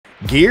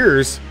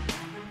Gears,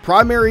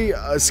 primary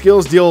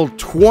skills deal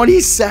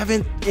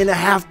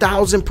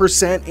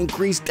 27,500%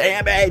 increased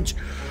damage.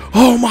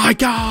 Oh my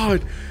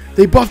god,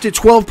 they buffed it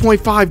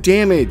 12.5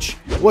 damage.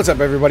 What's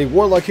up everybody,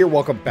 Warlug here,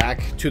 welcome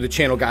back to the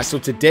channel guys. So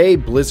today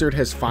Blizzard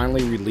has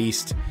finally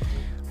released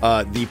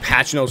the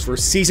patch notes for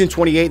season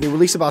 28. They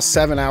released about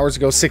 6 hours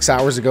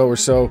ago or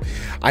so.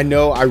 I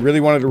know I really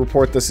wanted to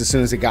report this as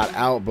soon as it got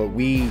out, but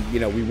we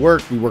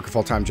work a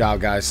full-time job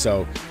guys,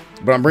 so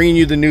but I'm bringing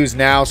you the news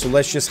now, so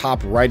let's just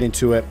hop right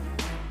into it.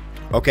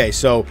 Okay,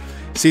 so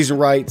season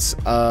rites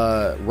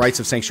of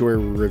Sanctuary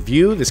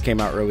review. This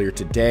came out earlier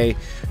today.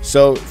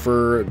 So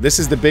this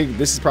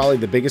is probably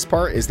the biggest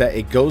part, is that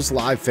it goes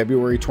live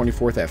February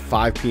 24th at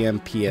 5 p.m.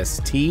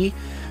 PST.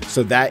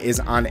 So that is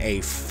on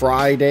a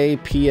Friday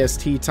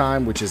PST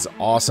time, which is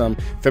awesome.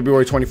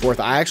 February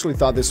 24th. I actually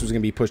thought this was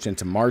going to be pushed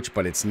into March,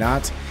 but it's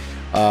not.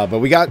 But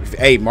we got,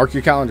 hey, mark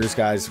your calendars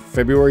guys,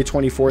 February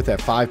 24th at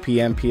 5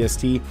 p.m.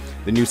 PST,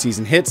 the new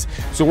season hits.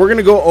 So we're going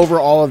to go over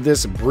all of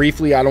this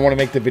briefly. I don't want to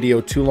make the video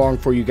too long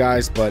for you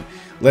guys, but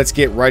let's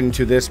get right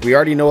into this. We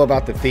already know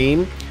about the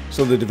theme.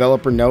 So the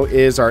developer note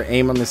is our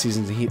aim on the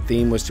season's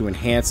theme was to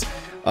enhance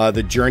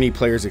the journey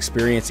players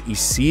experience each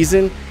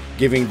season,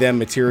 giving them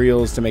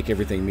materials to make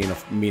everything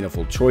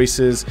meaningful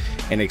choices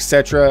and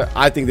etc.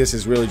 I think this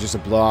is really just a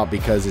blowout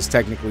because it's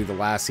technically the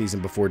last season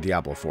before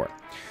Diablo 4.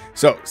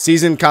 So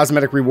season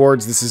cosmetic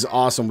rewards, this is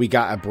awesome. We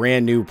got a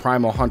brand new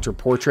Primal Hunter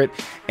portrait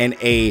and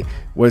a,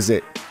 was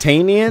it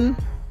Tanian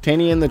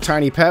the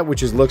tiny pet,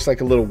 which looks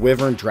like a little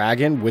wyvern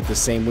dragon with the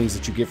same wings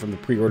that you get from the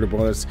pre-order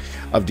bonus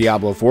of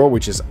Diablo 4,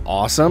 which is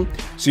awesome.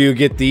 So you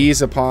get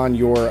these upon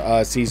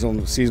your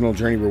seasonal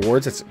journey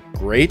rewards. That's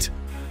great.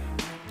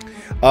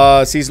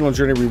 Seasonal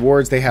journey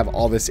rewards, they have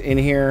all this in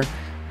here.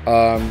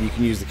 You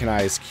can use the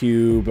Kanai's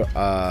Cube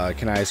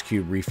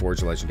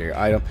reforged legendary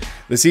item.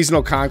 The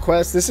seasonal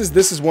conquest, this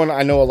is one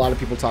I know a lot of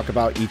people talk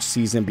about each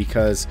season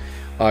because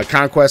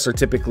conquests are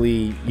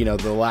typically, you know,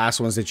 the last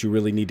ones that you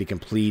really need to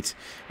complete,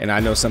 and I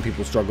know some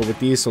people struggle with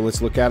these, so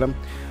let's look at them.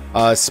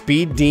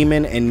 Speed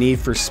Demon and Need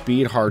for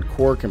Speed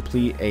Hardcore,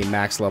 complete a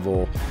max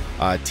level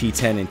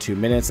T10 in 2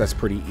 minutes. That's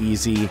pretty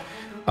easy.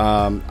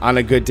 On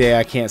a good day,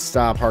 I Can't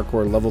Stop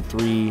Hardcore level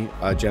 3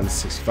 gems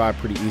 65,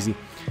 pretty easy.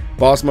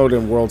 Boss mode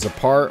and Worlds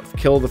Apart,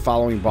 kill the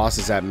following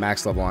bosses at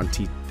max level on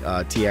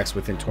TX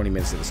within 20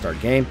 minutes of the start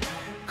game.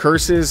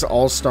 Curses,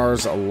 All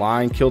Stars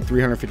Align, kill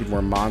 350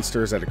 more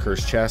monsters at a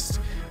cursed chest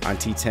on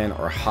T10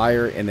 or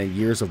higher. And then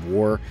Years of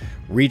War,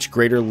 reach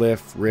Greater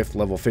Rift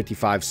level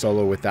 55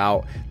 solo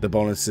without the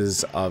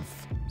bonuses of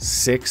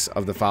 6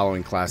 of the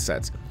following class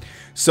sets.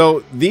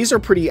 So these are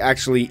pretty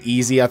actually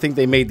easy. I think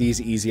they made these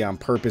easy on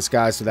purpose,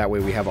 guys, so that way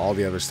we have all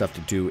the other stuff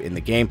to do in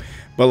the game.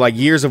 But like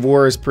Years of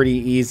War is pretty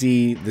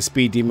easy. The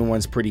Speed Demon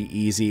one's pretty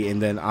easy.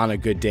 And then On a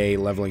Good Day,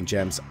 leveling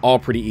gems, all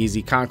pretty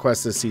easy.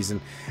 Conquest this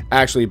season,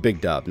 actually a big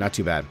dub. Not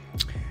too bad.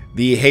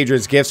 The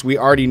Hadred's Gifts, we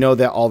already know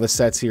that all the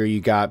sets here, you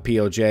got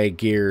POJ,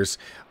 Gears,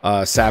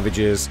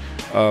 Savages,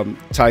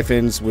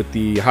 Typhons with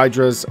the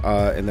Hydras,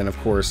 and then of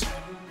course,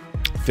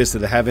 Fist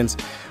of the Heavens.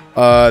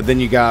 Then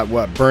you got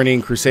what,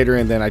 Burning Crusader,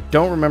 and then I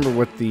don't remember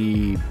what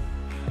the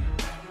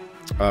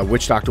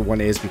Witch Doctor one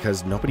is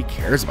because nobody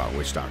cares about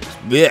Witch Doctors.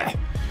 Blech.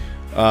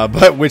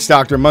 But Witch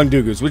Doctor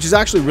Mundugus, which is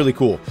actually really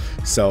cool.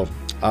 So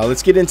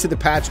let's get into the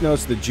patch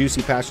notes, the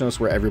juicy patch notes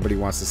where everybody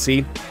wants to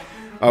see.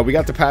 We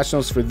got the patch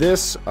notes for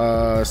this,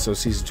 so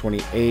season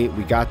 28,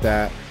 we got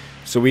that.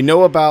 So we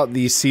know about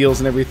the seals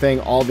and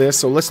everything, all this.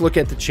 So let's look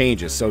at the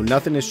changes. So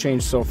nothing has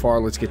changed so far.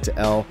 Let's get to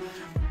L.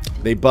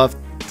 They buffed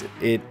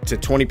it to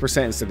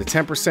 20% instead of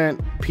 10%.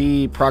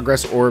 P,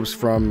 progress orbs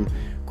from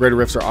Greater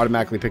Rifts are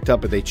automatically picked up,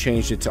 but they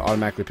changed it to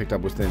automatically picked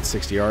up within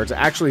 60 yards.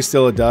 Actually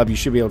still a dub. You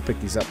should be able to pick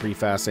these up pretty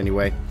fast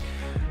anyway.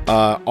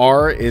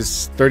 R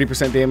is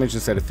 30% damage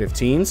instead of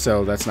 15,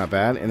 so that's not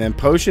bad. And then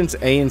potions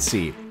A and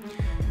C.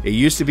 It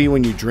used to be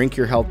when you drink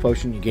your health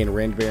potion, you gain a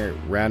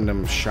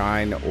random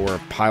shine or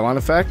pylon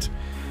effect.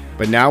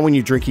 But now when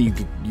you drink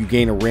it, you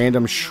gain a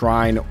random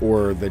shrine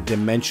or the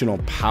dimensional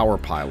power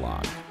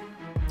pylon.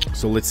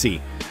 So let's see.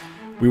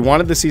 We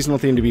wanted the seasonal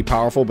theme to be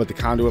powerful, but the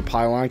conduit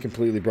pylon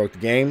completely broke the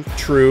game.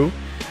 True.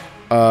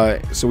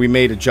 So we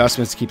made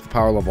adjustments to keep the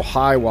power level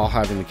high while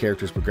having the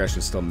character's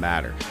progression still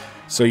matter.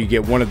 So you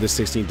get one of the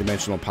 16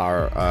 dimensional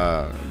power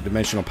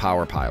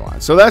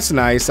pylons. So that's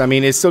nice. I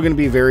mean, it's still going to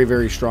be very,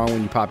 very strong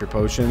when you pop your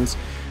potions,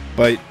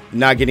 but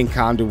not getting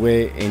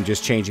conduit and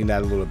just changing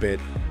that a little bit.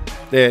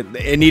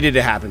 It needed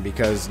to happen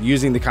because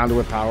using the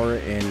conduit power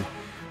in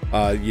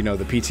you know,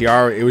 the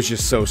PTR, it was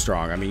just so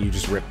strong. I mean, you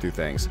just rip through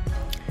things.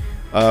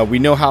 We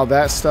know how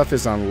that stuff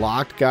is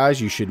unlocked,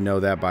 guys. You should know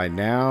that by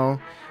now.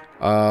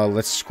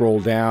 Let's scroll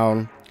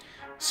down.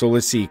 So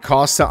let's see,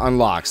 cost to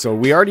unlock. So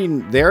they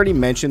already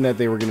mentioned that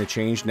they were going to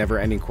change never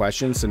ending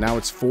questions. So now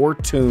it's 4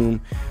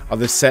 tomb of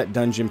the set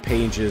dungeon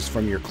pages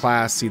from your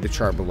class. See the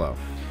chart below.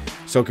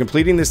 So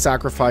completing the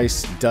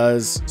sacrifice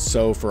does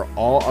so for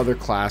all other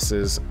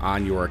classes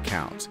on your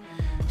account.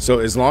 So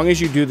as long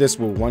as you do this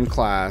with one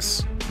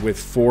class with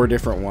 4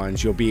 different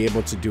ones, you'll be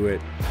able to do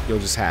it. You'll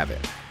just have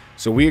it.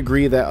 So we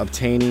agree that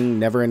obtaining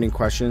never-ending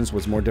questions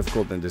was more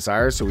difficult than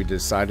desired, so we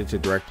decided to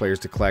direct players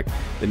to collect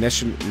the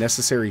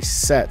necessary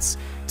sets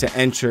to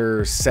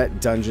enter set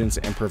dungeons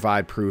and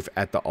provide proof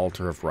at the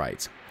altar of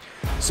rites.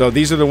 So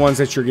these are the ones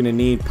that you're going to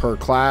need per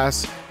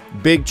class.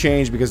 Big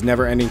change because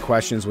never-ending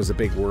questions was a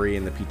big worry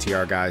in the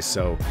PTR, guys.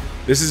 So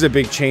this is a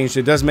big change.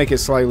 It does make it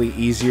slightly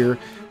easier,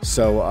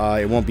 so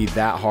it won't be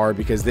that hard,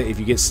 because if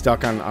you get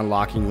stuck on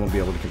unlocking, you won't be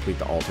able to complete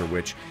the altar,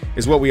 which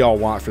is what we all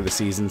want for the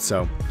season.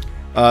 So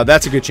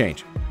that's a good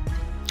change.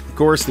 Of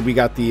course, we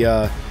got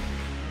the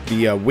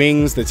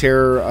wings, the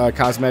terror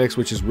cosmetics,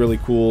 which is really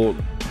cool.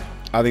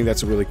 I think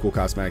that's a really cool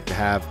cosmetic to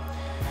have.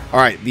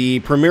 All right, the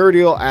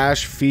primordial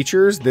ash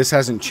features, this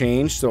hasn't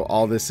changed, so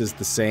all this is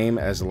the same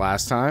as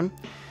last time.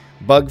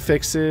 Bug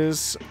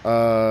fixes,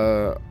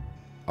 all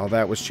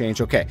that was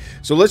changed. Okay,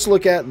 so let's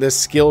look at the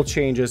skill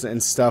changes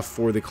and stuff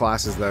for the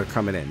classes that are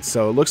coming in.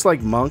 So it looks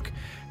like monk,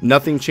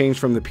 nothing changed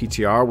from the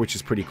PTR, which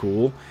is pretty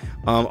cool.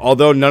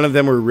 Although none of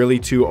them were really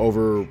too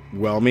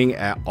overwhelming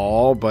at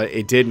all, but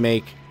it did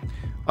make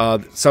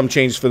some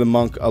changes for the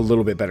monk a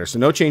little bit better. So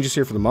no changes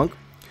here for the monk.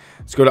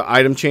 Let's go to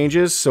item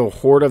changes. So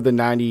Horde of the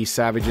 90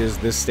 Savages,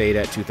 this stayed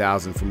at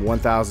 2,000 from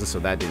 1,000, so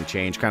that didn't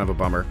change. Kind of a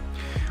bummer.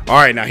 All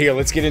right, now here,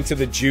 let's get into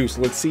the juice.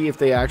 Let's see if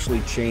they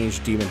actually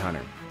changed Demon Hunter.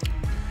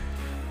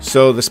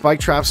 So the spike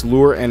traps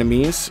lure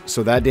enemies,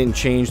 so that didn't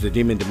change. The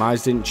Demon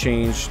Demise didn't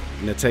change.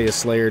 Natalia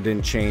Slayer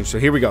didn't change. So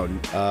here we go.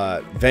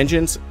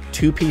 Vengeance,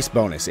 2-piece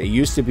bonus. It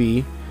used to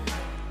be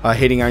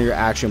hitting on your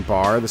action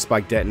bar. The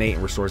spike detonate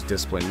and restores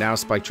discipline. Now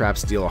spike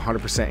traps deal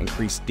 100%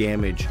 increased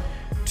damage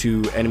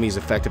to enemies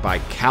affected by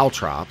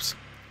caltrops.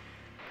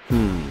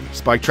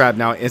 Spike trap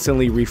now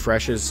instantly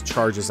refreshes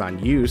charges on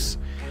use,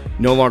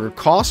 no longer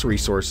costs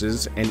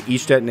resources, and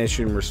each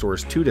detonation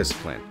restores 2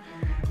 discipline.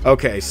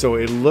 Okay, so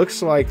it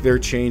looks like they're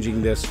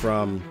changing this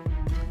from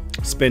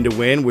spin to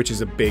win, which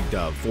is a big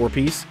dub.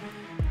 4-piece.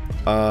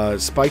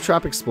 Spike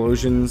trap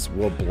explosions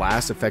will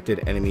blast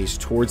affected enemies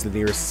towards the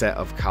nearest set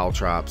of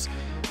caltrops.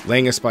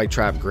 Laying a spike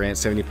trap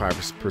grants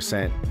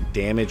 75%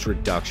 damage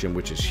reduction,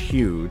 which is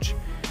huge.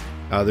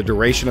 The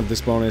duration of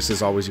this bonus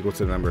is always equal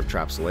to the number of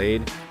traps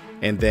laid.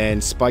 And then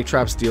spike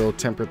traps deal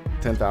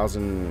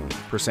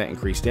 10,000%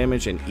 increased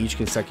damage, and each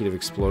consecutive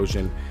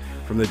explosion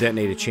from the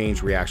detonated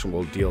change reaction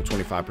will deal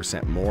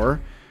 25% more.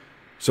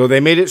 So they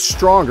made it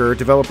stronger.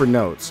 Developer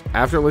notes: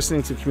 after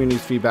listening to the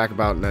community's feedback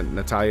about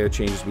Natalia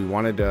changes, we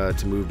wanted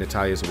to move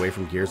Natalia's away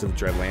from Gears of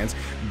the Dreadlands.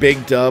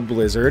 Big dub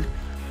Blizzard,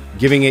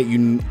 giving it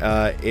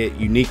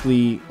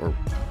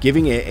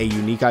giving it a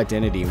unique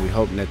identity. We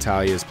hope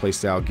Natalia's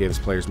playstyle gives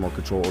players more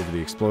control over the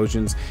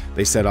explosions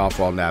they set off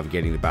while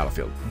navigating the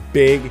battlefield.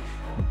 Big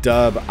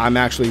dub. I'm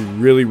actually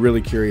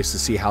really curious to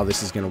see how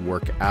this is going to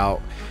work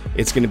out.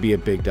 It's going to be a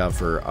big dub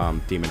for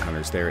Demon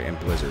Hunters there in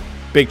Blizzard.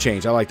 Big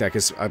change. I like that,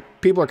 because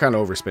people are kind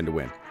of overspin to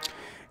win.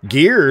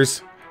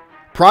 Gears,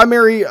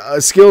 primary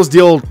skills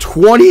deal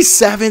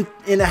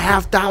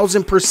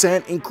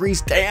 27,500%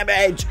 increased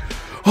damage.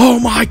 Oh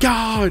my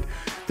god,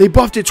 they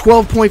buffed it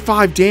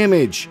 12.5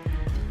 damage.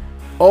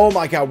 Oh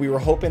my god, we were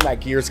hoping that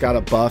Gears got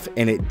a buff,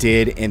 and it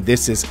did, and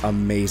this is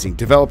amazing.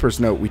 Developers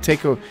note: we've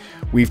taken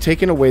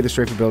away the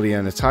strafe ability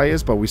on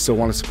Natalia's, but we still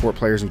want to support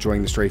players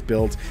enjoying the strafe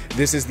builds.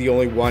 This is the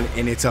only one,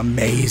 and it's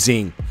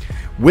amazing.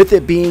 With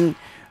it being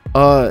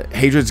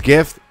Hadred's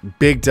Gift,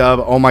 big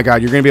dub. Oh my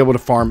god, you're gonna be able to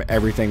farm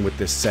everything with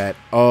this set.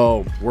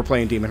 Oh, we're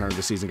playing Demon Hunter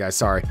this season, guys.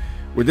 Sorry.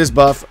 With this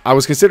buff, I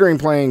was considering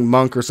playing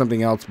Monk or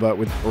something else,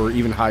 or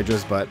even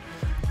Hydra's, but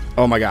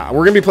oh my god,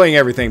 we're gonna be playing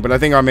everything. But I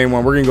think our main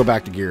one, we're gonna go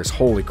back to Gears.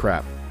 Holy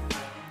crap.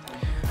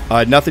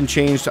 Nothing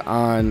changed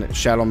on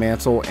Shadow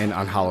Mantle and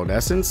on Hallowed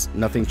Essence.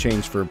 Nothing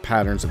changed for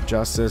Patterns of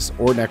Justice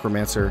or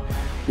Necromancer.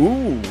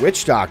 Ooh,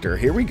 Witch Doctor.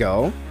 Here we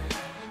go.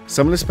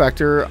 Summon a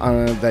Spectre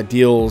that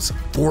deals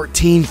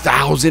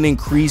 14,000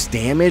 increased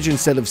damage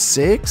instead of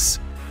 6.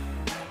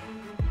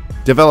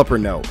 Developer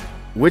note: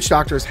 Witch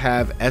Doctors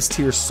have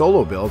S-tier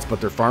solo builds, but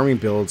their farming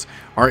builds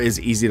aren't as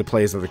easy to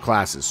play as other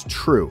classes.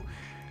 True.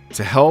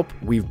 To help,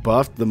 we've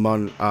buffed the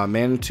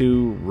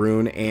Manitou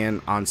Rune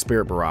and on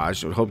Spirit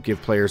Barrage. It would hope to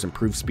give players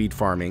improved speed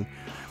farming,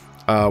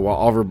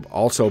 while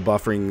also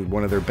buffering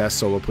one of their best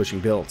solo pushing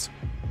builds.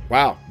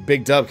 Wow,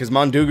 big dub, because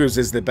Mondugu's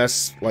is the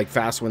best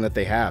fast one that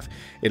they have.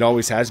 It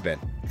always has been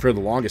for the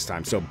longest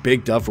time. So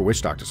big dub for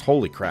Witch Doctors.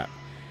 Holy crap.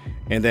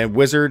 And then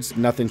Wizards,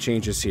 nothing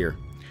changes here.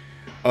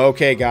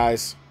 Okay,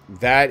 guys,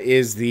 that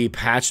is the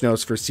patch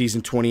notes for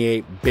Season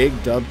 28. Big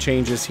dub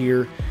changes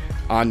here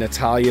on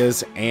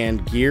Natalia's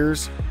and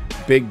Gears.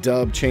 Big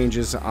dub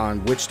changes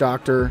on Witch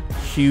Doctor.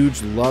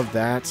 Huge, love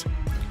that.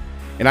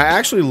 And I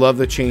actually love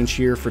the change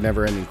here for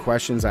Never Ending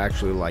Questions. I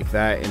actually like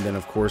that. And then,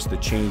 of course, the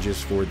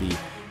changes for the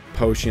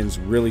potions,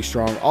 really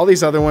strong. All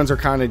these other ones are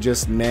kind of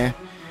just meh.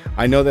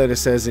 I know that it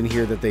says in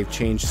here that they've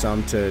changed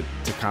some to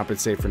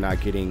compensate for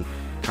not getting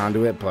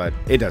Conduit, but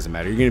it doesn't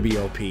matter. You're going to be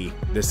OP.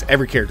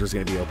 Every character is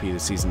going to be OP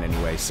this season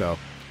anyway. So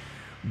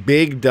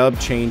big dub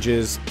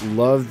changes.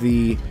 Love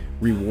the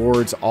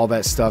rewards, all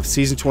that stuff.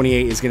 Season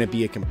 28 is going to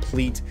be a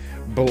complete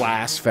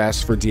blast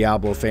fest for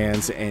Diablo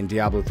fans and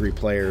Diablo 3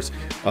 players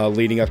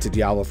leading up to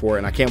Diablo 4.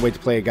 And I can't wait to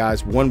play it,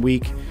 guys. 1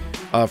 week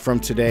from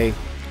today,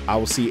 I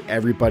will see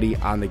everybody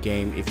on the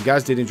game. If you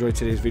guys did enjoy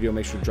today's video,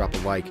 make sure to drop a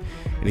like.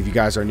 And if you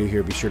guys are new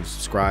here, be sure to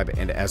subscribe.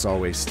 And as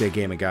always, stay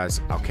gaming, guys.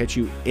 I'll catch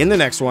you in the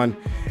next one.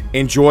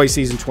 Enjoy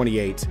Season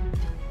 28.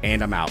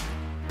 And I'm out.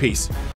 Peace.